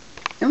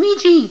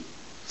 Luigi!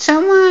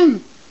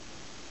 Someone!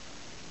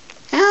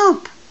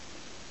 Help!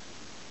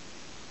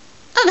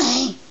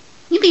 Okay,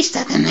 you be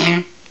stuck in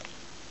there.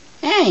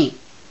 Hey!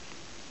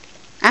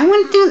 I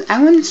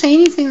wouldn't say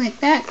anything like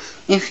that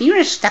if you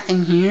were stuck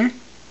in here.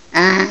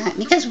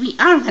 Because we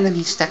are gonna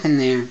be stuck in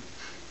there.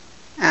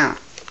 Oh.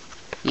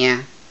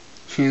 Yeah.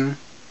 True.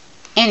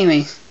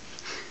 Anyways.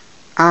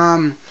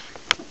 Oh,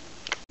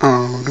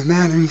 the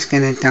battery's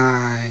gonna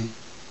die.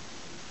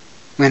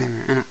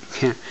 Whatever, I don't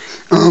care.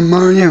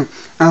 Mario,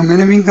 I'm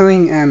gonna be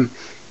going,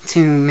 to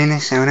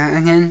Minnesota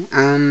again.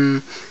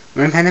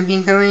 We're gonna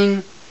be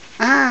going,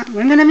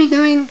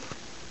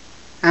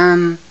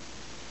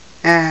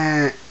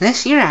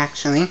 this year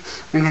actually.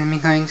 We're gonna be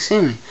going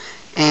soon.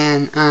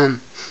 And,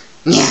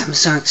 yeah, I'm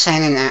so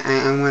excited.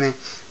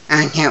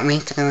 I can't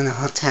wait to go in the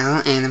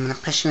hotel, and I'm gonna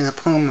push you in the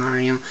pool,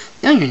 Mario.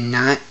 No, you're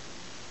not.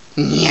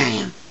 Yeah, I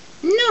am.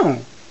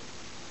 No.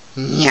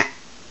 Yeah.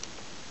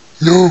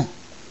 No.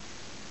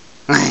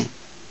 Why?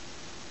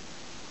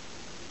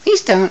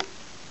 Please don't.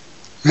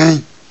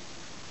 Right.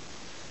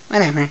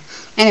 Whatever.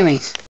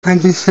 Anyways.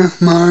 Punch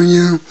yourself,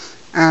 Mario.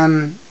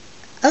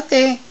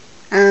 Okay.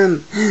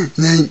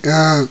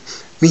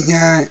 We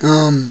got,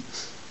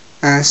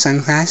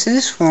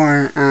 sunglasses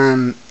for,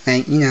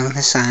 like, you know,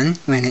 the sun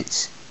when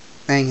it's,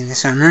 like, in the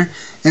summer.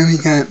 Then we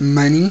got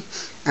money.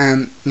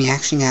 We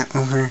actually got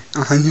over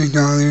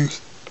 $100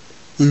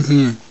 in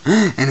here.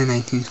 And an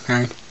iTunes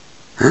card.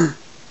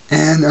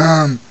 And,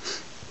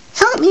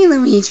 help me,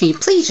 Luigi.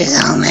 Please just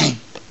help me.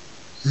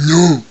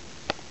 No.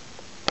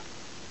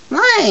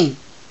 Why?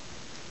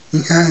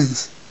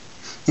 Because.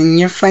 And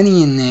you're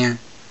funny in there.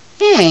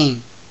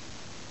 Hey.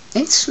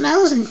 It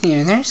smells in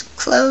here. There's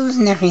clothes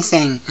and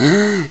everything.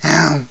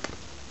 Help.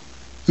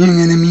 You're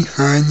gonna be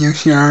fine,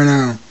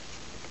 Yoshiardo.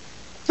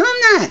 No,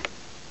 I'm not.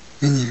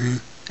 Anyway,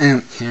 I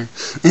don't care.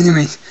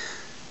 Anyways.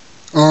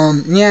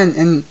 Yeah,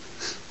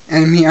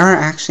 and we are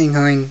actually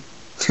going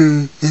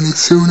to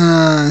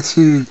Minnesota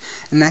soon.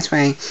 And that's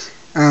why,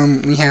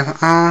 we have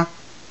all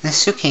the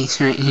suitcase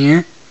right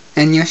here.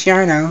 And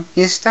Yoshiardo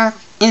is stuck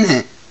in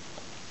it.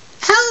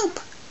 Help!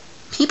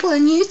 People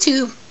on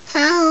YouTube,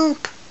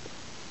 help!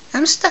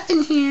 I'm stuck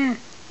in here.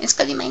 It's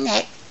cutting my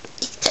neck.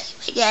 It's cutting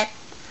my neck.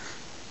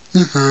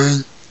 You're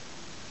fine.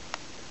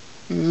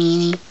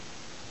 Meanie.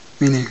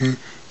 Whatever.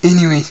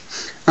 Anyways,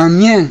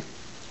 yeah.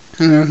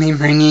 We'll be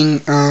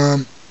bringing,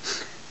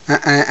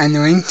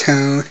 Annoying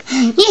Toad.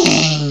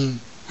 Yay!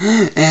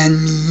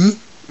 And me,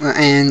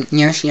 and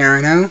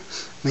Yoshiardo,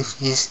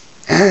 which is,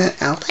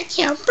 I'll let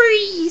you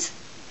breathe.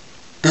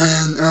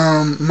 And,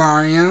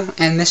 Mario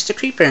and Mr.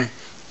 Creeper.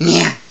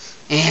 Yeah.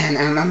 And,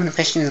 I'm gonna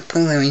push you in the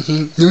pool,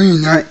 Luigi. No, you're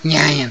not.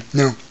 Yeah, I am.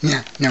 No.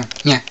 Yeah. No.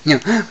 Yeah. No.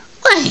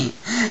 Why?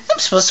 I'm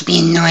supposed to be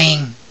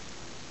annoying.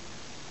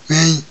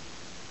 Right?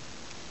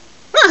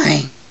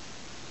 Why?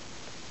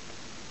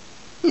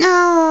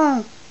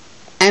 No.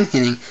 I'm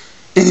kidding.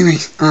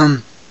 Anyways, yeah,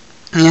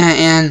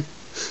 and,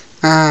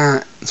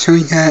 so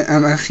we got,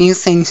 a few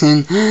things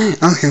in.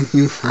 I'll help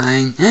you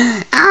find.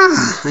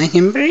 Ah, I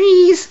can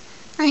breathe.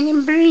 I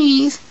can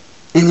breathe.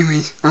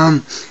 Anyways,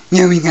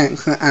 yeah, we got,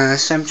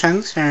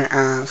 sub-trunks,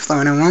 or,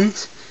 Florida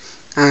ones.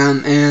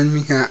 And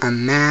we got a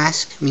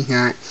mask, we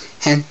got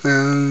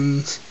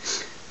headphones,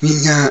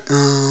 we got,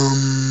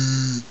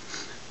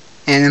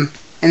 and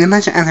a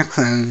bunch of other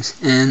clothes.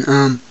 And,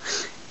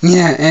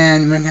 yeah,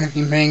 and we're gonna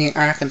be bringing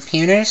our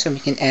computer so we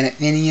can edit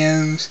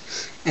videos,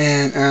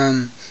 and,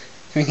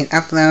 so we can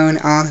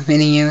upload all the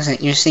videos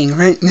that you're seeing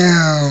right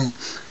now.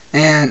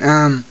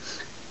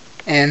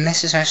 And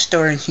this is our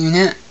storage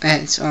unit.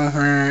 It's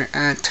over,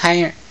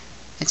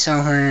 it's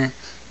over,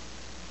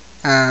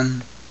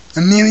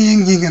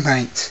 1,000,000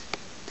 gigabytes.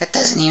 That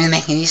doesn't even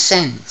make any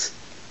sense.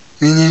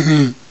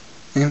 Yeah.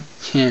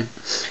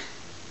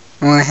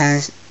 Well, it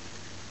has,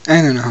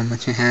 I don't know how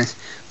much it has,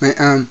 but,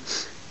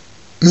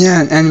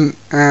 yeah,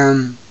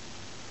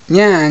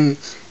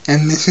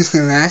 and this is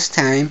the last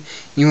time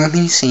you will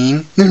be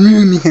seeing the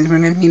room, because we're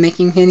going to be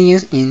making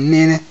videos in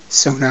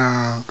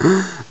Minnesota.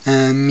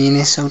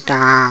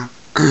 Minnesota.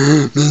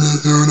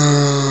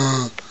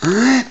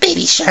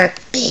 Baby Shark,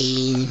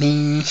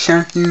 Baby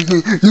Shark.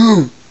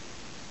 No!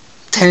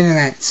 Tired of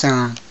that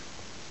song.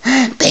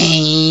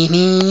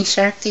 Baby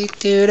Shark, do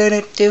do do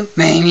do do.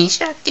 Baby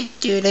Shark, do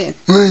do do.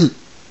 Wait.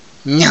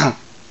 No.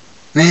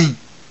 Wait.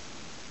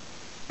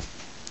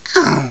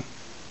 Oh.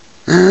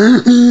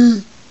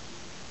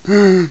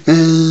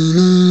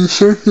 Baby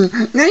Shark.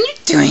 Now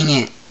you're doing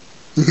it.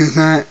 Because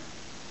that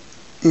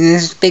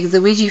is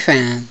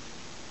Bigluigifan.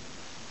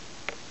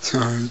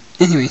 Sorry.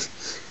 Anyways,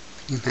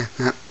 get back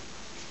up.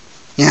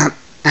 Yep.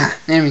 Ah,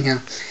 there we go.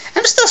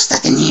 I'm still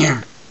stuck in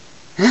here.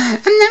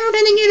 I'm never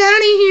gonna get out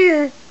of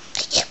here.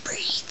 I can't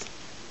breathe.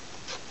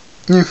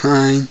 You're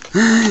fine.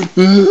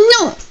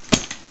 No!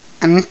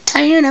 I'm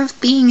tired of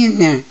being in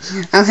there.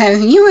 I'll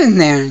have you in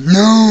there.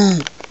 No!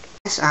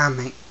 Yes,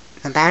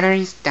 the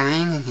battery's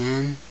dying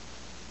again.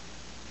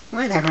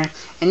 Whatever.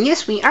 And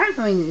yes, we are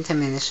going to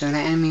Minnesota,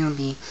 and we will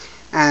be,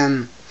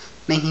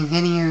 making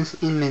videos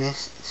in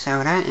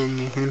Minnesota, and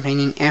we're gonna bring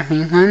in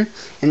everyone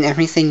and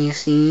everything you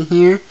see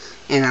here,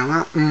 and a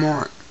lot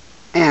more.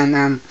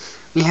 And,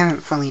 we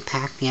haven't fully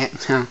packed yet,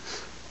 so,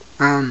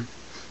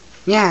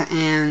 yeah,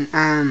 and,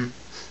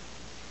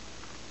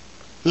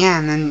 yeah,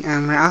 and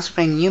then, we're also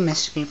bringing you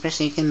Mr. Creeper,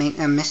 so you can make,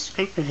 Mr.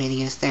 Creeper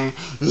videos there.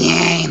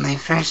 Yay, my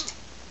first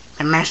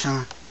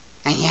commercial,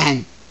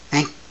 again,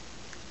 like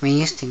we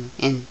used to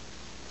in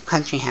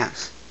Country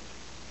House.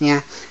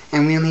 Yeah,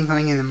 and we'll be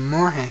going in the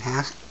Moorhead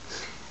house,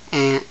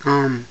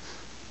 and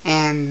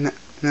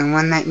the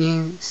one that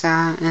you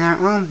saw in our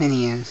old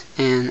videos.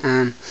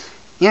 And,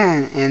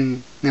 yeah,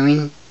 and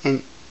Luigi,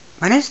 and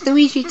what is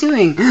Luigi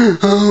doing?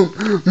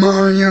 Oh,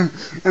 Mario,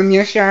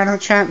 your shadow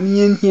trapped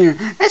me in here.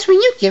 That's what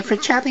you get for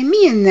trapping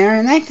me in there,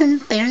 and I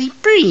couldn't barely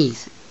breathe.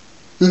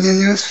 Because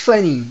it was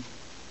funny.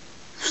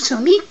 So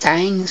me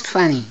dying is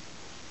funny.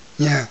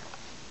 Yeah.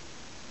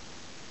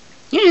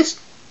 You're just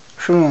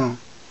cruel.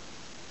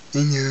 I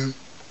know.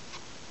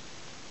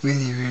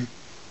 Whatever.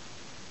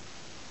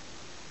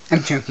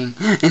 I'm joking.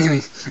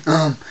 Anyways,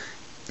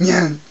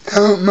 yeah,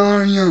 help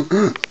Mario.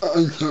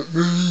 I can't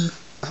breathe.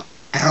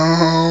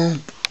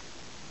 Help.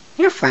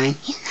 You're fine.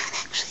 He's not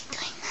actually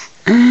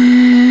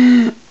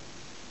doing that.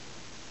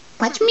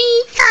 Watch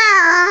me.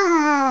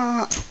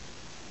 Ow.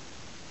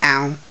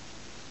 Ow.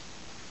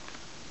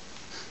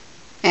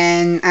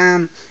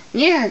 And,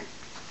 yeah.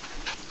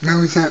 What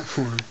was that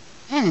for?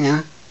 I don't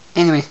know.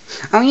 Anyways,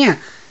 oh yeah.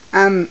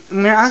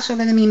 We're also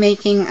gonna be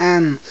making,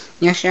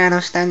 your Shadow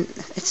Stunt.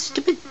 Its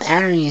stupid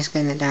battery is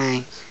gonna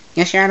die.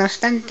 Your Shadow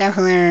Stunt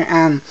Doubler,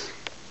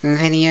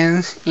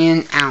 videos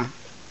in, ow.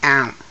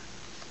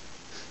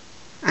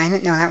 I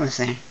didn't know that was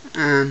there.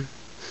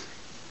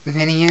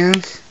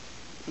 Videos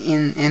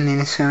in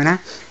Minnesota,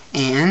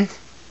 and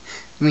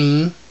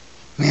we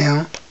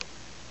will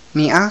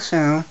be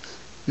also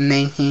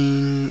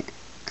making,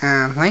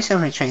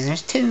 voiceover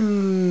trailers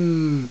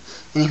too.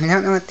 And if you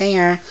don't know what they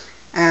are,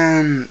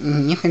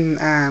 you can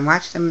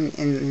watch them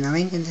in the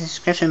link in the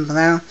description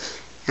below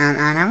and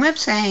on our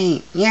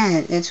website.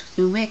 Yeah, it's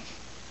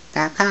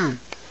Luigis.com.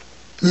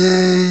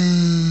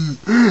 Yay!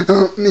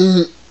 Help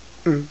me!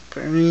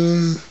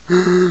 Please.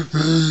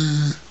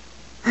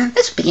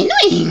 That's be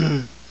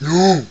annoying!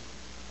 No!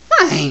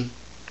 Why?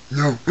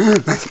 No,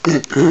 that's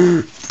it.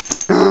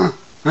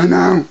 I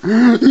know!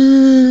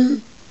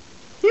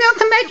 No,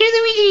 come back here,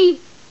 Luigi!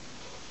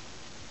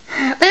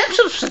 But I'm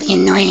so silly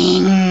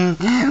annoying!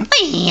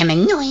 I'm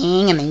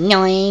annoying!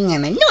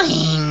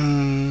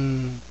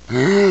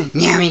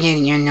 Yeah, we get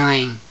it, you're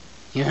annoying.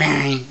 You're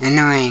very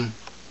annoying.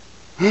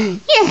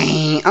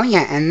 Yay! Oh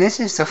yeah, and this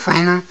is the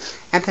final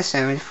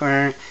episode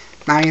for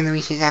Mario and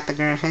Luigi's Epic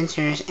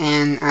Adventures,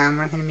 and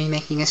we're going to be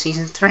making a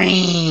season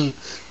 3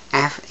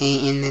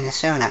 in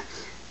Minnesota.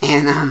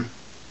 And,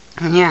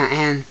 yeah,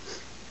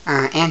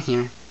 and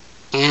here.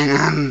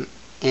 And,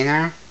 in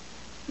our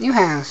new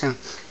house, so,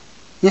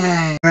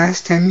 yay!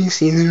 Last time you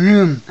see the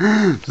room.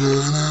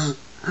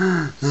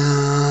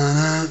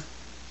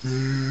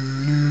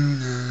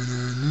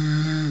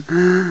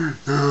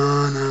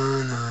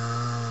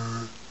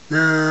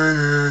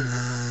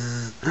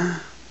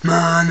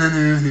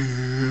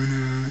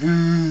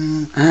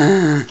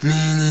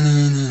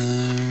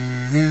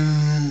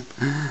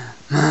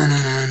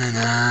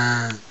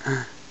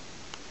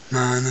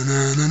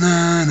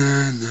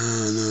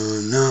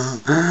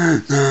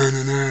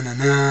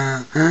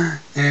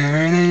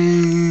 There it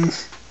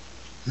is.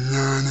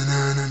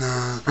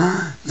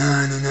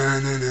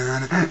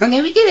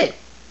 Okay, we did it.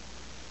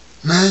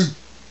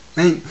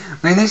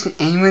 Why doesn't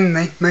anyone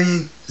like my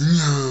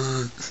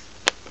ideas?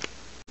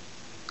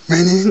 Why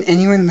doesn't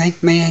anyone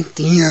like my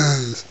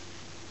ideas?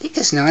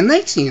 Because no one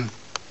likes you.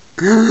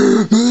 But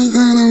I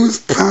thought I was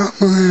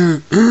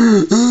popular.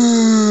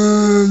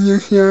 Your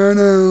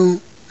shadow.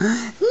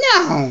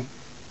 No.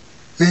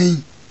 Hey.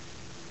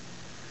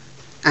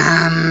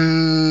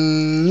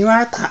 You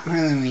are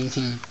popular,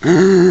 Luigi.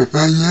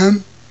 I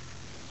am?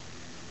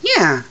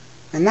 Yeah.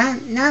 But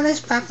not as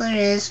popular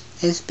as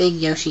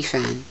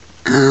Bigluigifan.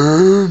 But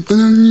I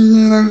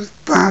mean I was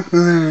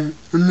popular.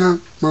 I'm not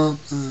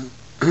popular.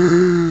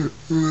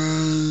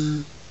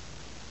 Right.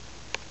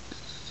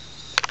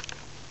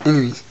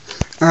 Anyways,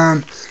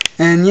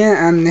 and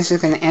yeah, this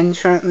is gonna end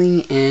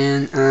shortly,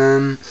 and,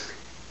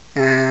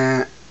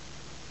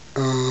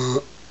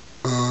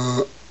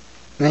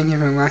 thank you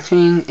for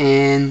watching,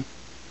 and,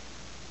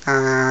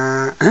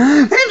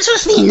 I'm so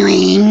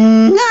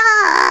annoying!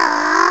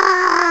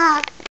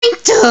 My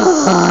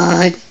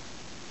dude!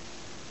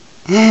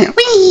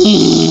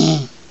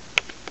 Wee!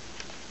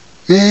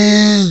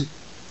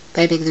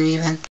 Bye,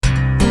 Bigluigifan.